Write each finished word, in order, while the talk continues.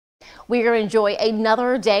We're going to enjoy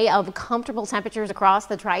another day of comfortable temperatures across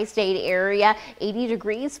the tri-state area. 80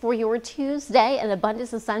 degrees for your Tuesday, an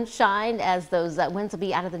abundance of sunshine as those winds will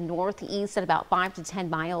be out of the northeast at about 5 to 10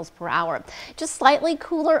 miles per hour. Just slightly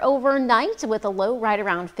cooler overnight with a low right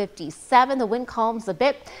around 57. The wind calms a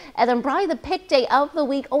bit, and then probably the pick day of the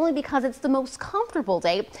week only because it's the most comfortable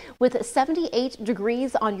day with 78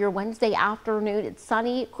 degrees on your Wednesday afternoon. It's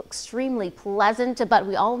sunny, extremely pleasant, but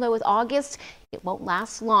we all know with August, it won't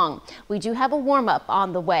last long. We do have a warm up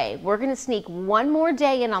on the way. We're going to sneak one more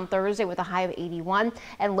day in on Thursday with a high of 81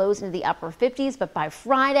 and lows into the upper 50s. But by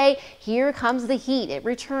Friday, here comes the heat. It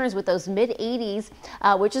returns with those mid 80s,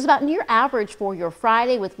 which is about near average for your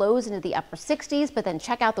Friday with lows into the upper 60s. But then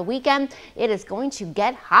check out the weekend. It is going to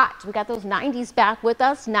get hot. We got those 90s back with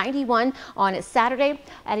us. 91 on Saturday,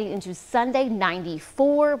 adding into Sunday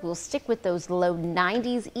 94. We'll stick with those low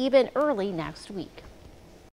 90s even early next week.